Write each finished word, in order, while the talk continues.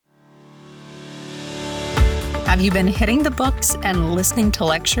Have you been hitting the books and listening to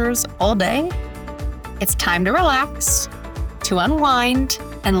lectures all day? It's time to relax, to unwind,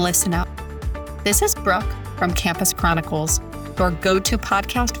 and listen up. This is Brooke from Campus Chronicles, your go-to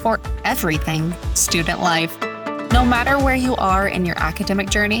podcast for everything student life. No matter where you are in your academic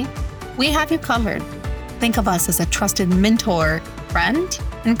journey, we have you covered. Think of us as a trusted mentor, friend,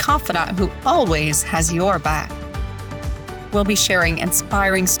 and confidant who always has your back. We'll be sharing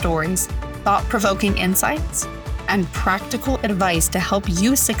inspiring stories, thought-provoking insights, and practical advice to help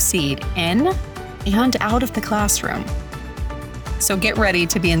you succeed in and out of the classroom. So get ready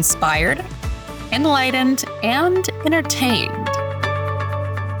to be inspired, enlightened, and entertained.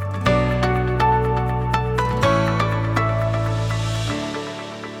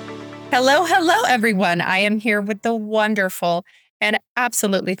 Hello, everyone. I am here with the wonderful and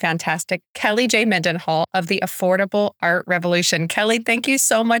absolutely fantastic Kelly J. Mendenhall of the Affordable Art Revolution. Kelly, thank you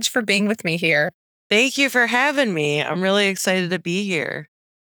so much for being with me here. Thank you for having me. I'm really excited to be here.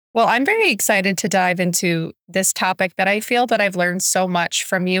 Well, I'm very excited to dive into this topic that I feel that I've learned so much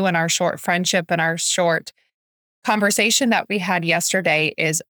from you in our short friendship and our short conversation that we had yesterday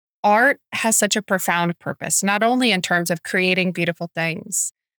is art has such a profound purpose, not only in terms of creating beautiful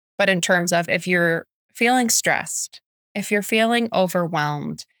things, but in terms of if you're feeling stressed, if you're feeling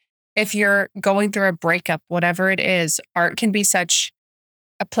overwhelmed, if you're going through a breakup, whatever it is, art can be such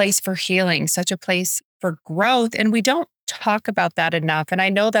a place for healing, such a place for growth. And we don't talk about that enough. And I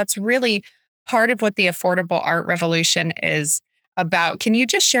know that's really part of what the Affordable Art Revolution is about. Can you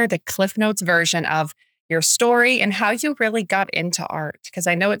just share the Cliff Notes version of your story and how you really got into art? Because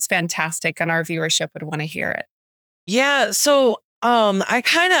I know it's fantastic and our viewership would want to hear it. Yeah, so I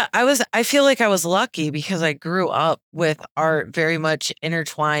feel like I was lucky because I grew up with art very much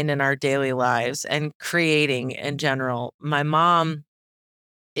intertwined in our daily lives and creating in general. My mom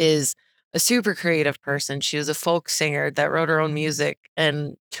is a super creative person. She was a folk singer that wrote her own music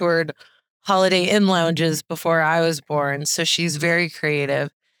and toured Holiday Inn lounges before I was born. So she's very creative.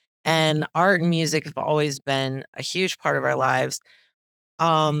 And art and music have always been a huge part of our lives.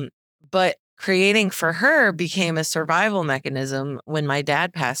 But creating for her became a survival mechanism when my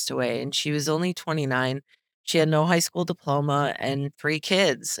dad passed away and she was only 29. She had no high school diploma and 3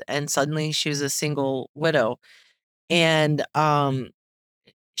 kids. And suddenly she was a single widow. And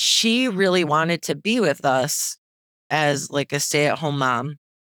she really wanted to be with us as like a stay-at-home mom.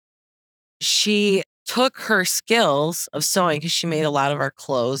 She took her skills of sewing because she made a lot of our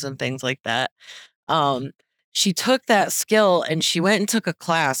clothes and things like that. Um, she took that skill and she went and took a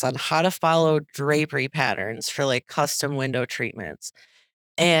class on how to follow drapery patterns for like custom window treatments.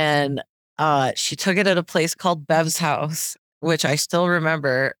 And she took it at a place called Bev's House, which I still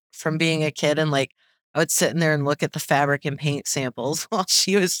remember from being a kid. And like I would sit in there and look at the fabric and paint samples while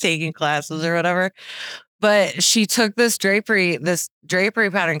she was taking classes or whatever. But she took this drapery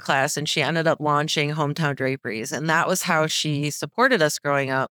pattern class and she ended up launching Hometown Draperies. And that was how she supported us growing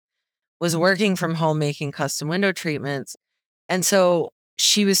up, was working from home, making custom window treatments. And so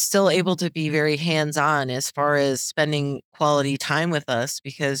she was still able to be very hands-on as far as spending quality time with us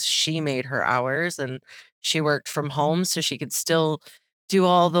because she made her hours and she worked from home so she could still do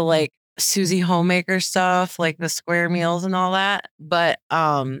all the like Susie homemaker stuff, like the square meals and all that, but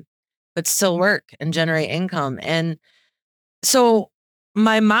still work and generate income. And so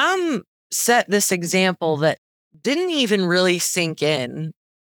my mom set this example that didn't even really sink in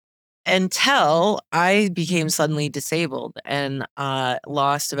until I became suddenly disabled and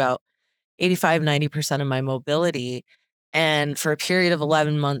lost about 85-90% of my mobility. And for a period of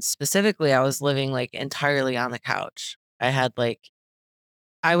 11 months specifically, I was living like entirely on the couch. I had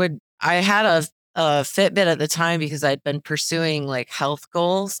a Fitbit at the time because I'd been pursuing like health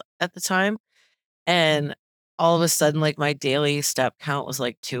goals at the time. And all of a sudden, like my daily step count was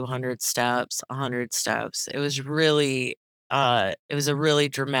like 200 steps, 100 steps. It was a really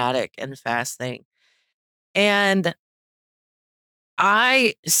dramatic and fast thing. And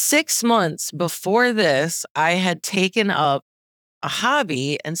 6 months before this, I had taken up a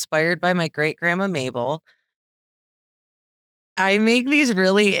hobby inspired by my great grandma Mabel. I make these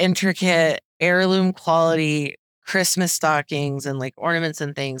really intricate heirloom quality Christmas stockings and like ornaments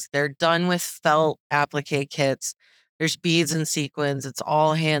and things. They're done with felt applique kits. There's beads and sequins. It's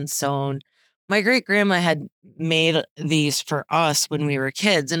all hand sewn. My great grandma had made these for us when we were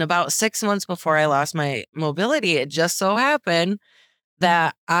kids. And about 6 months before I lost my mobility, it just so happened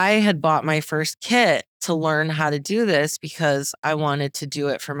that I had bought my first kit to learn how to do this because I wanted to do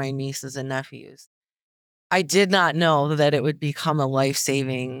it for my nieces and nephews. I did not know that it would become a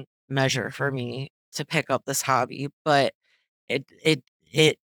life-saving measure for me to pick up this hobby, but it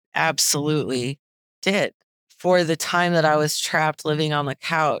absolutely did for the time that I was trapped living on the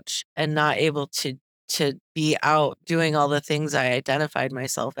couch and not able to be out doing all the things I identified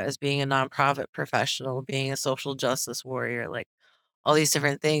myself as, being a nonprofit professional, being a social justice warrior, like all these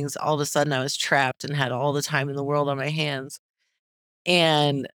different things. All of a sudden I was trapped and had all the time in the world on my hands.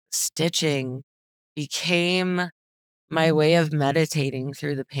 And stitching became my way of meditating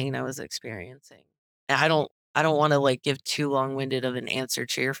through the pain I was experiencing. And I don't want to like give too long-winded of an answer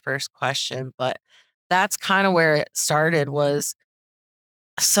to your first question, but that's kind of where it started. Was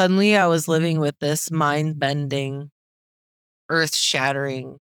suddenly I was living with this mind-bending,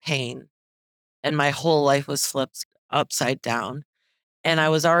 earth-shattering pain, and my whole life was flipped upside down. And I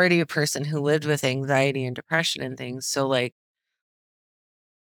was already a person who lived with anxiety and depression and things, so like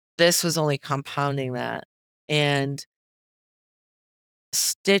this was only compounding that. And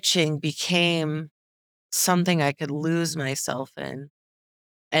stitching became something I could lose myself in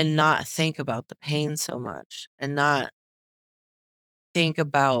and not think about the pain so much, and not think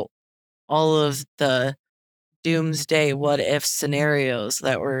about all of the doomsday what if scenarios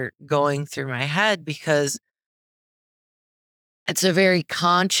that were going through my head, because it's a very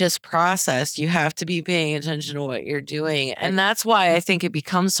conscious process. You have to be paying attention to what you're doing. And that's why I think it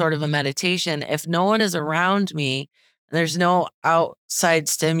becomes sort of a meditation. If no one is around me, there's no outside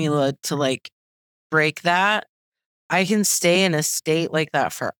stimuli to like break that, I can stay in a state like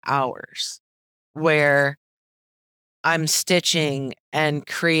that for hours, where I'm stitching and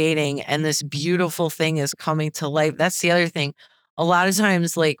creating and this beautiful thing is coming to life. That's the other thing. A lot of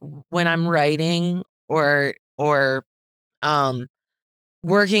times, like when I'm writing or um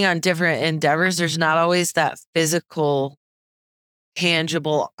working on different endeavors, there's not always that physical,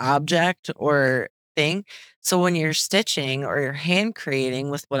 tangible object or thing. So when you're stitching or you're hand creating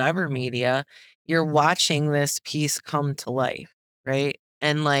with whatever media, you're watching this piece come to life, right?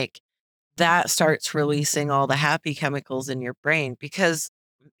 And like that starts releasing all the happy chemicals in your brain, because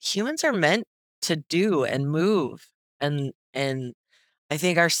humans are meant to do and move. And I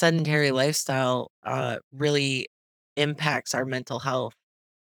think our sedentary lifestyle really impacts our mental health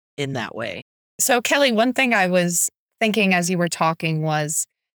in that way. So, Kelly, one thing I was thinking as you were talking was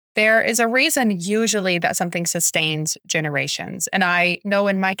there is a reason usually that something sustains generations. And I know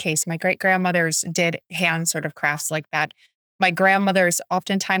in my case, my great grandmothers did hand sort of crafts like that. My grandmothers,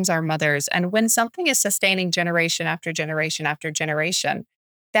 oftentimes our mothers. And when something is sustaining generation after generation after generation,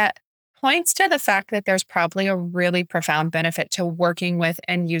 that points to the fact that there's probably a really profound benefit to working with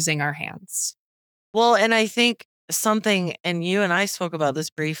and using our hands. Well, and I think something, and you and I spoke about this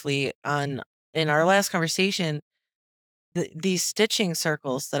briefly on in our last conversation, these stitching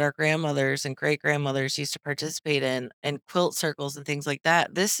circles that our grandmothers and great grandmothers used to participate in, and quilt circles and things like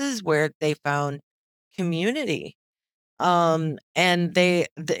that. This is where they found community. And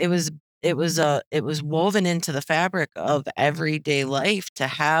it was woven into the fabric of everyday life to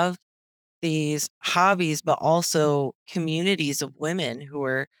have these hobbies, but also communities of women who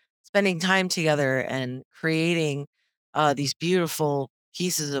were spending time together and creating these beautiful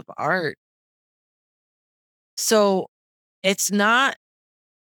pieces of art. So it's not,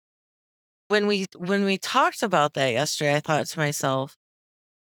 when we talked about that yesterday, I thought to myself,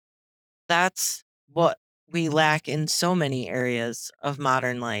 that's what we lack in so many areas of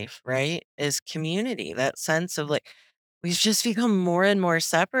modern life, right? Is community, that sense of like, we've just become more and more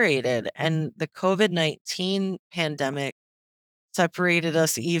separated. And the COVID-19 pandemic separated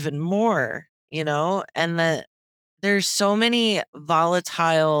us even more, and that there's so many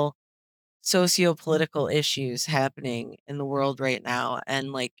volatile socio-political issues happening in the world right now,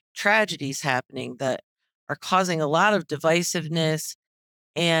 and like tragedies happening that are causing a lot of divisiveness,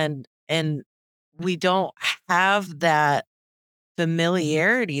 and we don't have that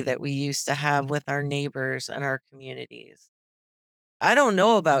familiarity that we used to have with our neighbors and our communities. I don't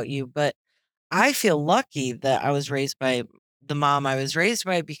know about you, but I feel lucky that I was raised by the mom I was raised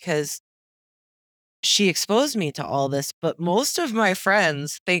by, because she exposed me to all this, but most of my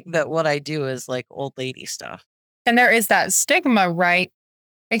friends think that what I do is like old lady stuff. And there is that stigma, right?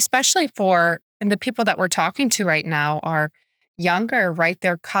 Especially for and the people that we're talking to right now are younger, right?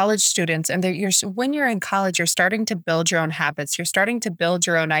 They're college students, and when you're in college, you're starting to build your own habits. You're starting to build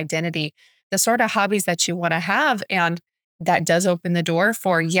your own identity, the sort of hobbies that you want to have, and that does open the door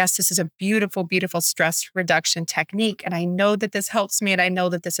for yes, this is a beautiful, beautiful stress reduction technique, and I know that this helps me, and I know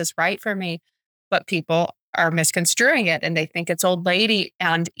that this is right for me, but people are misconstruing it, and they think it's old lady,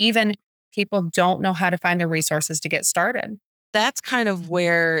 and even people don't know how to find the resources to get started. That's kind of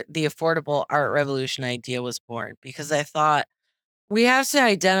where the affordable art revolution idea was born, because I thought we have to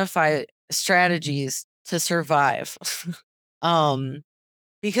identify strategies to survive. um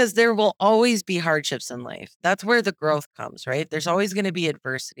because there will always be hardships in life. That's where the growth comes, right? There's always going to be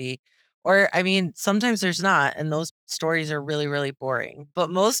adversity. Or, I mean, sometimes there's not. And those stories are really, really boring. But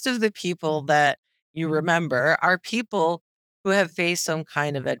most of the people that you remember are people who have faced some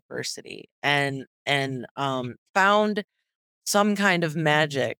kind of adversity and found some kind of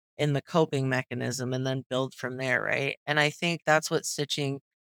magic in the coping mechanism and then build from there, right? And I think that's what stitching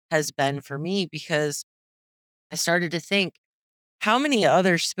has been for me, because I started to think, how many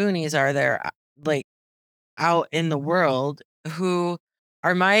other spoonies are there like out in the world who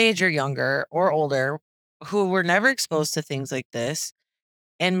are my age or younger or older, who were never exposed to things like this?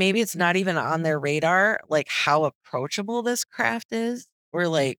 And maybe it's not even on their radar, like how approachable this craft is, or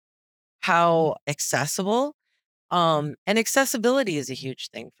like how accessible. And accessibility is a huge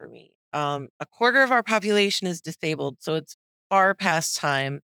thing for me. A quarter of our population is disabled, so it's far past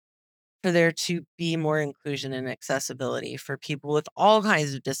time for there to be more inclusion and accessibility for people with all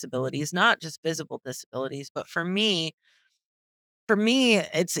kinds of disabilities, not just visible disabilities. But for me,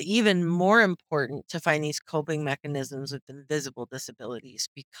 it's even more important to find these coping mechanisms with invisible disabilities,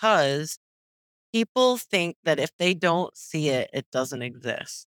 because people think that if they don't see it, it doesn't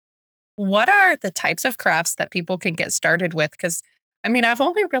exist. What are the types of crafts that people can get started with? Because I mean, I've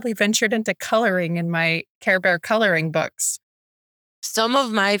only really ventured into coloring in my Care Bear coloring books. Some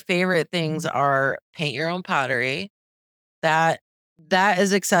of my favorite things are paint your own pottery. That that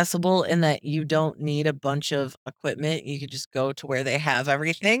is accessible in that you don't need a bunch of equipment. You can just go to where they have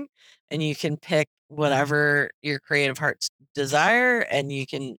everything and you can pick whatever your creative hearts desire and you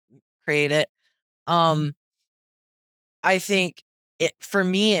can create it. Um, I think it for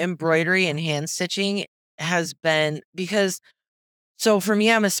me, embroidery and hand stitching has been because so for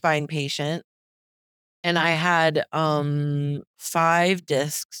me, I'm a spine patient and I had 5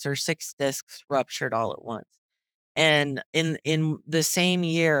 discs or 6 discs ruptured all at once. And in the same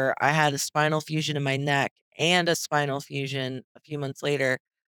year, I had a spinal fusion in my neck and a spinal fusion a few months later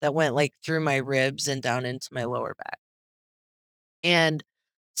that went, like, through my ribs and down into my lower back. And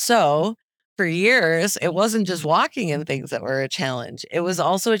so, for years, it wasn't just walking and things that were a challenge. It was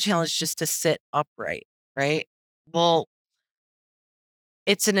also a challenge just to sit upright, right? Well,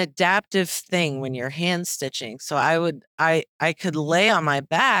 it's an adaptive thing when you're hand stitching. So I could lay on my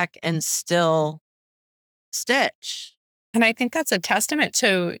back and still stitch. And I think that's a testament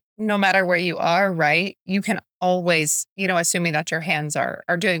to no matter where you are, right? You can always, assuming that your hands are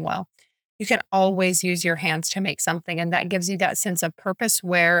doing well, you can always use your hands to make something. And that gives you that sense of purpose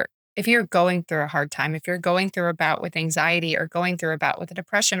where if you're going through a hard time, if you're going through a bout with anxiety or going through a bout with a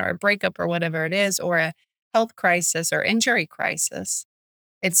depression or a breakup or whatever it is, or a health crisis or injury crisis,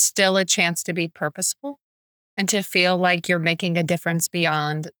 it's still a chance to be purposeful and to feel like you're making a difference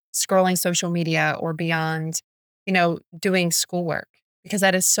beyond scrolling social media or beyond, doing schoolwork, because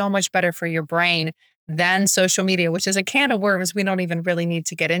that is so much better for your brain than social media, which is a can of worms we don't even really need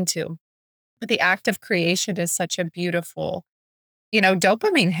to get into. But the act of creation is such a beautiful,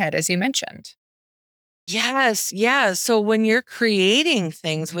 dopamine hit, as you mentioned. Yes, yeah. So when you're creating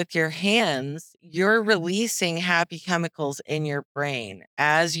things with your hands, you're releasing happy chemicals in your brain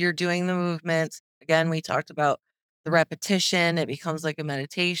as you're doing the movements. Again, we talked about the repetition, it becomes like a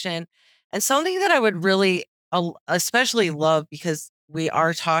meditation. And something that I would really especially love, because we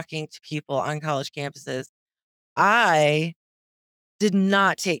are talking to people on college campuses, I did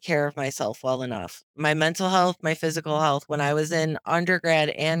not take care of myself well enough. My mental health, my physical health when I was in undergrad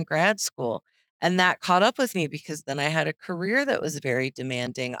and grad school. And that caught up with me because then I had a career that was very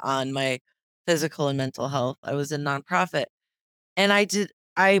demanding on my physical and mental health. I was in nonprofit and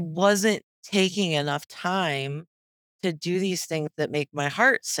I wasn't taking enough time to do these things that make my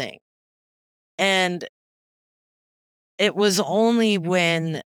heart sing. And it was only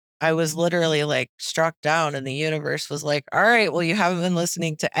when I was literally, like, struck down and the universe was like, "All right, well, you haven't been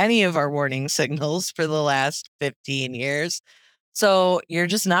listening to any of our warning signals for the last 15 years. So you're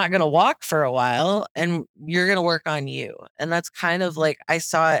just not gonna walk for a while and you're gonna work on you." And that's kind of like I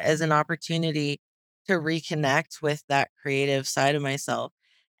saw it as an opportunity to reconnect with that creative side of myself.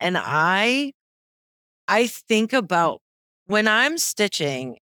 And I think about when I'm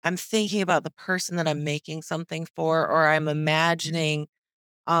stitching, I'm thinking about the person that I'm making something for, or I'm imagining,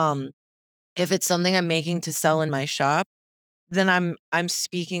 um, if it's something I'm making to sell in my shop, then I'm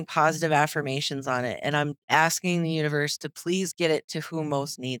speaking positive affirmations on it, and I'm asking the universe to please get it to who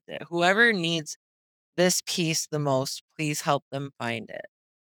most needs it. Whoever needs this piece the most, please help them find it.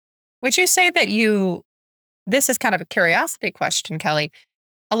 Would you say that this is kind of a curiosity question, Kelly.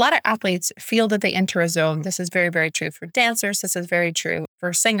 A lot of athletes feel that they enter a zone. This is very, very true for dancers. This is very true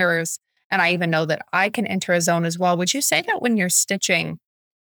for singers. And I even know that I can enter a zone as well. Would you say that when you're stitching,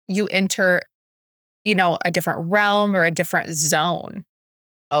 you enter, a different realm or a different zone.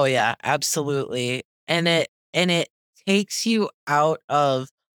 Oh yeah, absolutely. And it takes you out of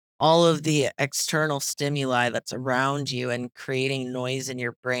all of the external stimuli that's around you and creating noise in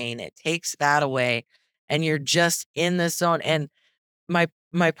your brain. It takes that away and you're just in the zone. And my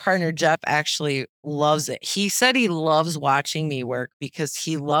partner Jeff actually loves it. He said he loves watching me work because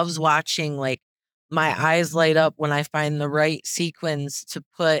he loves watching like my eyes light up when I find the right sequence to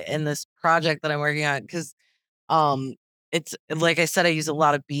put in this project that I'm working on. Cause um, it's like I said, I use a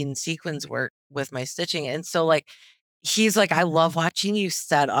lot of bead and sequins work with my stitching. And so like he's like, I love watching you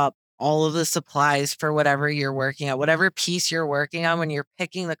set up all of the supplies for whatever you're working on, whatever piece you're working on when you're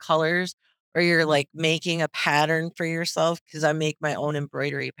picking the colors or you're like making a pattern for yourself. Cause I make my own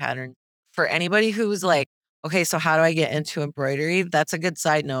embroidery pattern. For anybody who's like, okay, so how do I get into embroidery? That's a good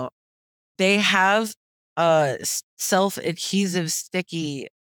side note. They have self-adhesive sticky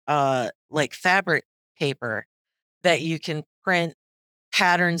like fabric paper that you can print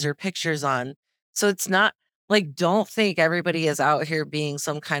patterns or pictures on. So it's not like, don't think everybody is out here being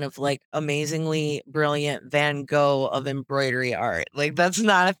some kind of like amazingly brilliant Van Gogh of embroidery art. Like, that's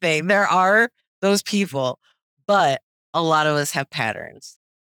not a thing. There are those people, but a lot of us have patterns.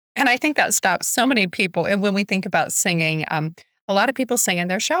 And I think that stops so many people. And when we think about singing, a lot of people sing in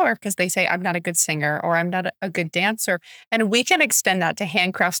their shower because they say, I'm not a good singer or I'm not a good dancer. And we can extend that to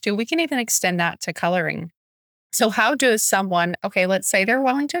handcrafts too. We can even extend that to coloring. So, how does someone, okay, let's say they're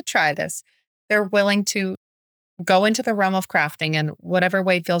willing to try this, they're willing to go into the realm of crafting in whatever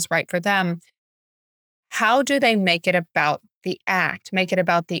way feels right for them. How do they make it about the act, make it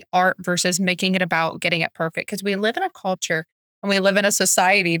about the art versus making it about getting it perfect? Because we live in a culture and we live in a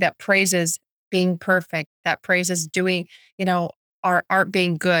society that praises being perfect, that praises doing, you know, our art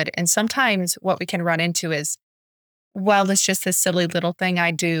being good. And sometimes what we can run into is, well, it's just this silly little thing I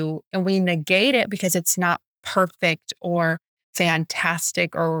do. And we negate it because it's not perfect or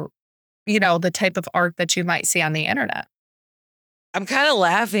fantastic or, the type of art that you might see on the internet. I'm kind of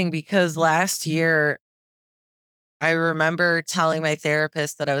laughing because last year I remember telling my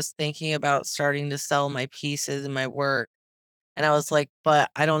therapist that I was thinking about starting to sell my pieces and my work. And I was like,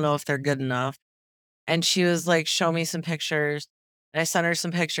 but I don't know if they're good enough. And she was like, "Show me some pictures." And I sent her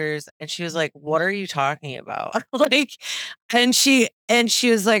some pictures and she was like, "What are you talking about?" Like, and she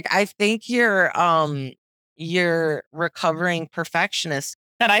was like, "I think you're recovering perfectionist.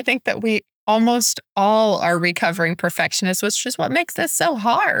 And I think that we almost all are recovering perfectionists, which is what makes this so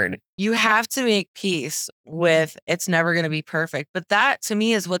hard. You have to make peace with it's never going to be perfect." But that to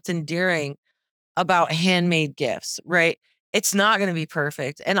me is what's endearing about handmade gifts, right? It's not going to be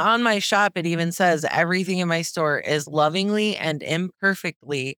perfect. And on my shop, it even says everything in my store is lovingly and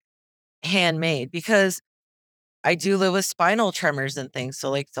imperfectly handmade because I do live with spinal tremors and things. So,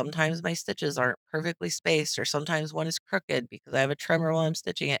 like, sometimes my stitches aren't perfectly spaced, or sometimes one is crooked because I have a tremor while I'm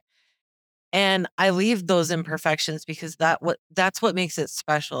stitching it. And I leave those imperfections because that's what makes it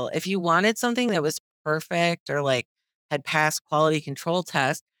special. If you wanted something that was perfect or like had passed quality control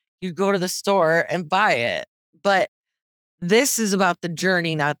tests, you go to the store and buy it. But this is about the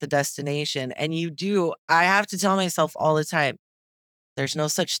journey, not the destination. And I have to tell myself all the time, there's no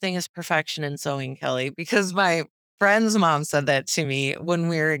such thing as perfection in sewing, Kelly, because my friend's mom said that to me when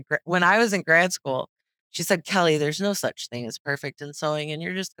I was in grad school. She said, "Kelly, there's no such thing as perfect in sewing, and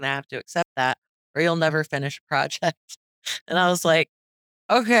you're just going to have to accept that, or you'll never finish a project." And I was like,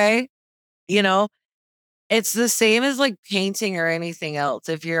 "Okay, you know, it's the same as like painting or anything else.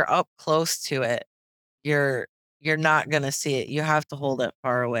 If you're up close to it, you're you're not going to see it. You have to hold it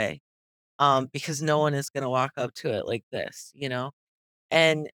far away, because no one is going to walk up to it like this."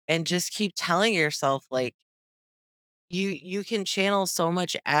 And just keep telling yourself like you can channel so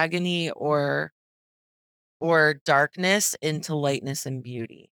much agony or darkness into lightness and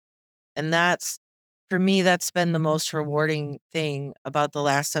beauty. And that's for me that's been the most rewarding thing about the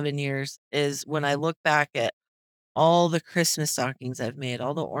last 7 years is when I look back at all the Christmas stockings I've made,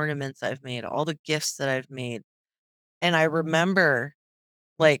 all the ornaments I've made, all the gifts that I've made, and I remember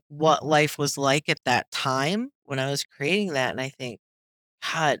like what life was like at that time when I was creating that, and I think,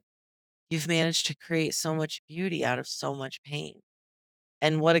 God, you've managed to create so much beauty out of so much pain.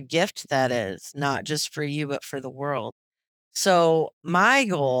 And what a gift that is, not just for you, but for the world. So, my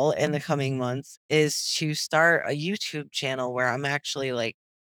goal in the coming months is to start a YouTube channel where I'm actually like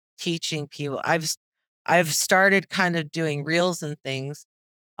teaching people. I've started kind of doing reels and things,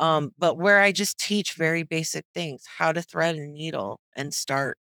 but where I just teach very basic things, how to thread a needle and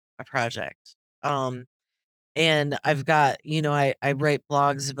start a project. And I've got, I write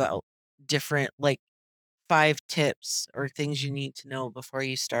blogs about different like 5 tips or things you need to know before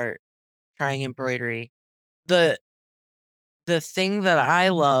you start trying embroidery. The the thing that I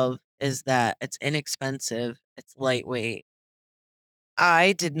love is that it's inexpensive, it's lightweight.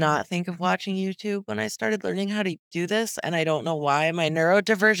 I did not think of watching YouTube when I started learning how to do this, and I don't know why. My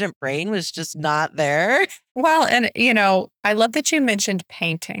neurodivergent brain was just not there. Well, and I love that you mentioned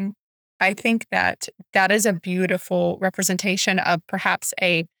painting. I think that that is a beautiful representation of perhaps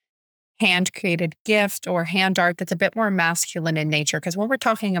a hand created gift or hand art that's a bit more masculine in nature. Because when we're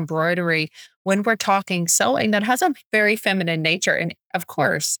talking embroidery, when we're talking sewing, that has a very feminine nature. And of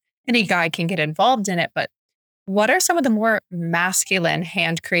course, any guy can get involved in it. But what are some of the more masculine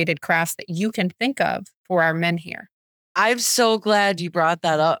hand created crafts that you can think of for our men here? I'm so glad you brought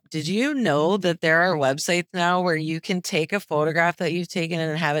that up. Did you know that there are websites now where you can take a photograph that you've taken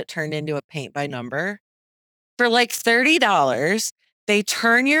and have it turned into a paint by number? For like $30, they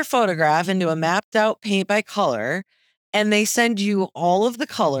turn your photograph into a mapped out paint by color and they send you all of the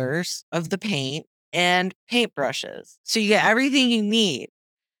colors of the paint and paintbrushes. So you get everything you need.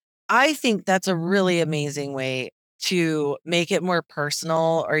 I think that's a really amazing way to make it more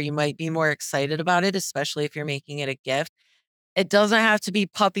personal, or you might be more excited about it, especially if you're making it a gift. It doesn't have to be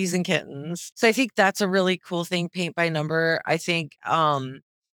puppies and kittens. So I think that's a really cool thing, paint by number. I think now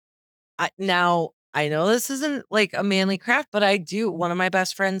I know this isn't like a manly craft, but I do. One of my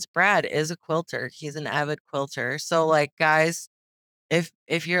best friends, Brad, is a quilter. He's an avid quilter. So like guys, if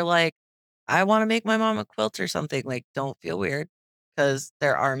you're like, I want to make my mom a quilt or something, like don't feel weird because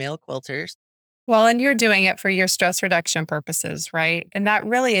there are male quilters. Well, and you're doing it for your stress reduction purposes, right? And that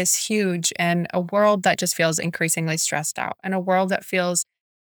really is huge in a world that just feels increasingly stressed out, and a world that feels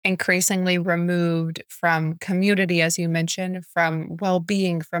increasingly removed from community, as you mentioned, from well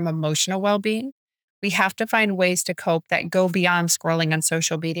being, from emotional well being. We have to find ways to cope that go beyond scrolling on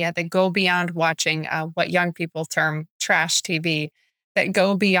social media, that go beyond watching what young people term trash TV, that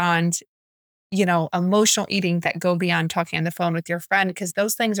go beyond, emotional eating, that go beyond talking on the phone with your friend, because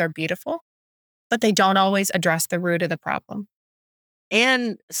those things are beautiful, but they don't always address the root of the problem.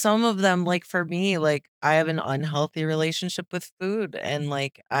 And some of them, like for me, like I have an unhealthy relationship with food and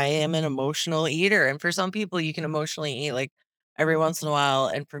like I am an emotional eater. And for some people, you can emotionally eat like every once in a while.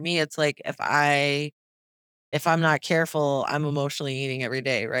 And for me, it's like if I'm not careful, I'm emotionally eating every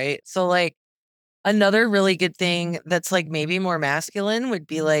day, right? So like another really good thing that's, like, maybe more masculine would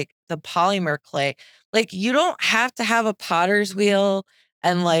be, like, the polymer clay. Like, you don't have to have a potter's wheel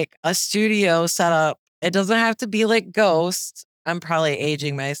and, like, a studio set up. It doesn't have to be like Ghost. I'm probably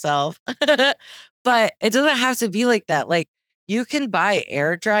aging myself. But it doesn't have to be like that. Like, you can buy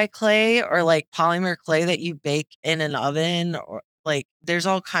air dry clay or, like, polymer clay that you bake in an oven or, like, there's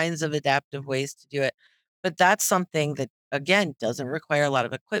all kinds of adaptive ways to do it. But that's something that, again, doesn't require a lot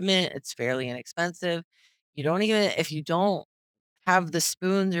of equipment. It's fairly inexpensive. You don't even if you don't have the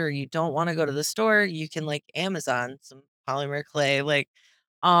spoons or you don't wanna go to the store, you can, like, Amazon some polymer clay, like,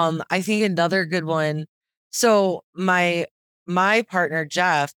 I think another good one so my partner,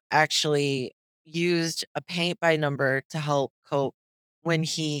 Jeff, actually used a paint by number to help cope when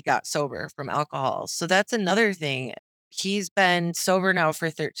he got sober from alcohol. So that's another thing. He's been sober now for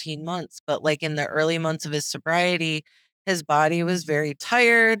 13 months, but, like, in the early months of his sobriety, his body was very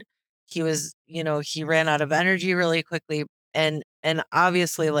tired. He was he ran out of energy really quickly, and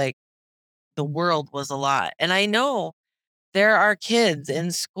obviously, like, the world was a lot. And I know there are kids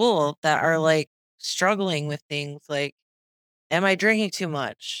in school that are, like, struggling with things like, "Am I drinking too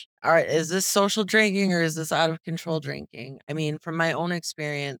much? Is this social drinking or is this out of control drinking?" I mean, from my own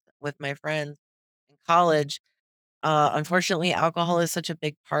experience with my friends in college, unfortunately, alcohol is such a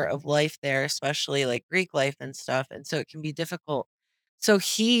big part of life there, especially, like, Greek life and stuff, and so it can be difficult. So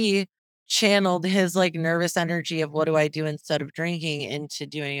he channeled his, like, nervous energy of what do I do instead of drinking into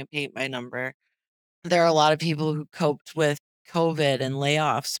doing a paint by number. There are a lot of people who coped with COVID and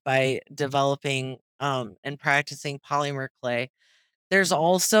layoffs by developing, and practicing polymer clay. There's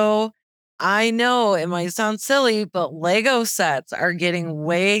also I know it might sound silly, but Lego sets are getting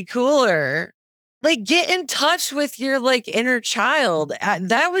way cooler. Like, get in touch with your, like, inner child.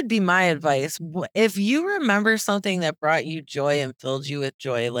 That would be my advice. If you remember something that brought you joy and filled you with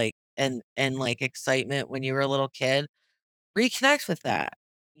joy, like, and, like, excitement when you were a little kid, reconnect with that.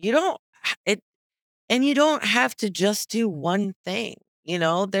 You don't it and you don't have to just do one thing,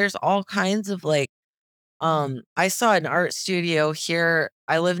 There's all kinds of, like, I saw an art studio here.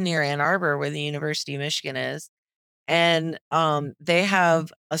 I live near Ann Arbor where the University of Michigan is, and, they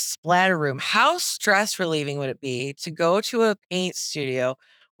have a splatter room. How stress relieving would it be to go to a paint studio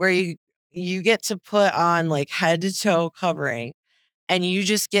where you get to put on, like, head to toe covering and you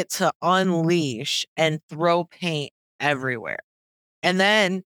just get to unleash and throw paint everywhere. And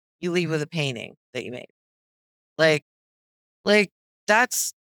then you leave with a painting that you made. Like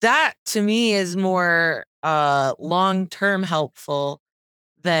that's that to me is more long-term helpful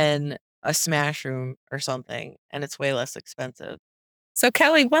than a smash room or something, and it's way less expensive. So,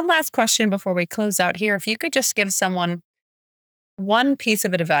 Kelly, one last question before we close out here. If you could just give someone one piece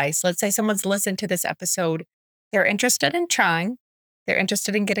of advice, let's say someone's listened to this episode, they're interested in trying, they're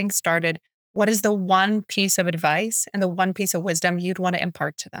interested in getting started. What is the one piece of advice and the one piece of wisdom you'd want to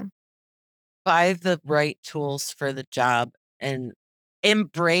impart to them? Buy the right tools for the job and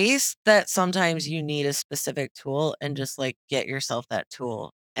embrace that sometimes you need a specific tool and just like get yourself that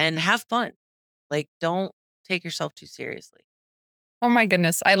tool and have fun. Like, don't take yourself too seriously. Oh my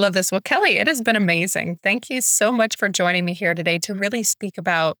goodness, I love this. Well, Kelly, it has been amazing. Thank you so much for joining me here today to really speak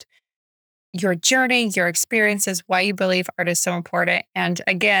about your journey, your experiences, why you believe art is so important. And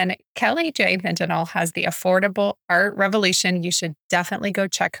again, Kelly J. Mendenhall has the Affordable Art Revolution. You should definitely go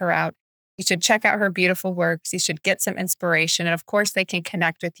check her out. You should check out her beautiful works. You should get some inspiration. And of course, they can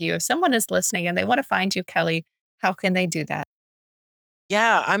connect with you. If someone is listening and they want to find you, Kelly, how can they do that?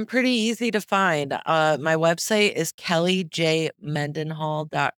 Yeah, I'm pretty easy to find. My website is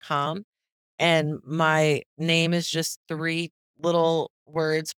kellyjmendenhall.com. And my name is just 3 little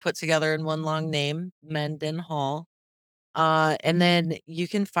words put together in one long name, Mendenhall. And then you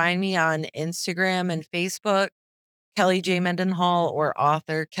can find me on Instagram and Facebook, Kelly J. Mendenhall, or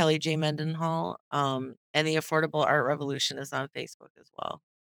author Kelly J. Mendenhall. And the Affordable Art Revolution is on Facebook as well.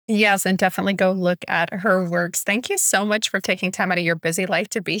 Yes, and definitely go look at her works. Thank you so much for taking time out of your busy life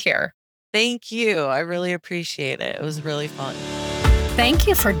to be here. Thank you. I really appreciate it. It was really fun. Thank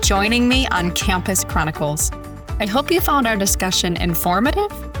you for joining me on Campus Chronicles. I hope you found our discussion informative,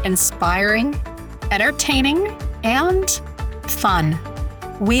 inspiring, entertaining, and fun.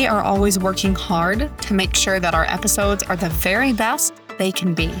 We are always working hard to make sure that our episodes are the very best they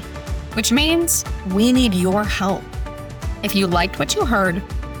can be, which means we need your help. If you liked what you heard,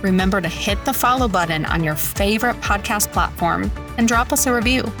 remember to hit the follow button on your favorite podcast platform and drop us a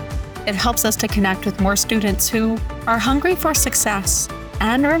review. It helps us to connect with more students who are hungry for success.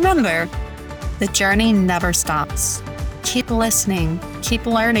 And remember, the journey never stops. Keep listening, keep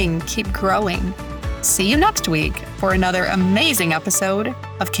learning, keep growing. See you next week for another amazing episode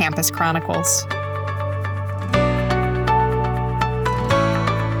of Campus Chronicles.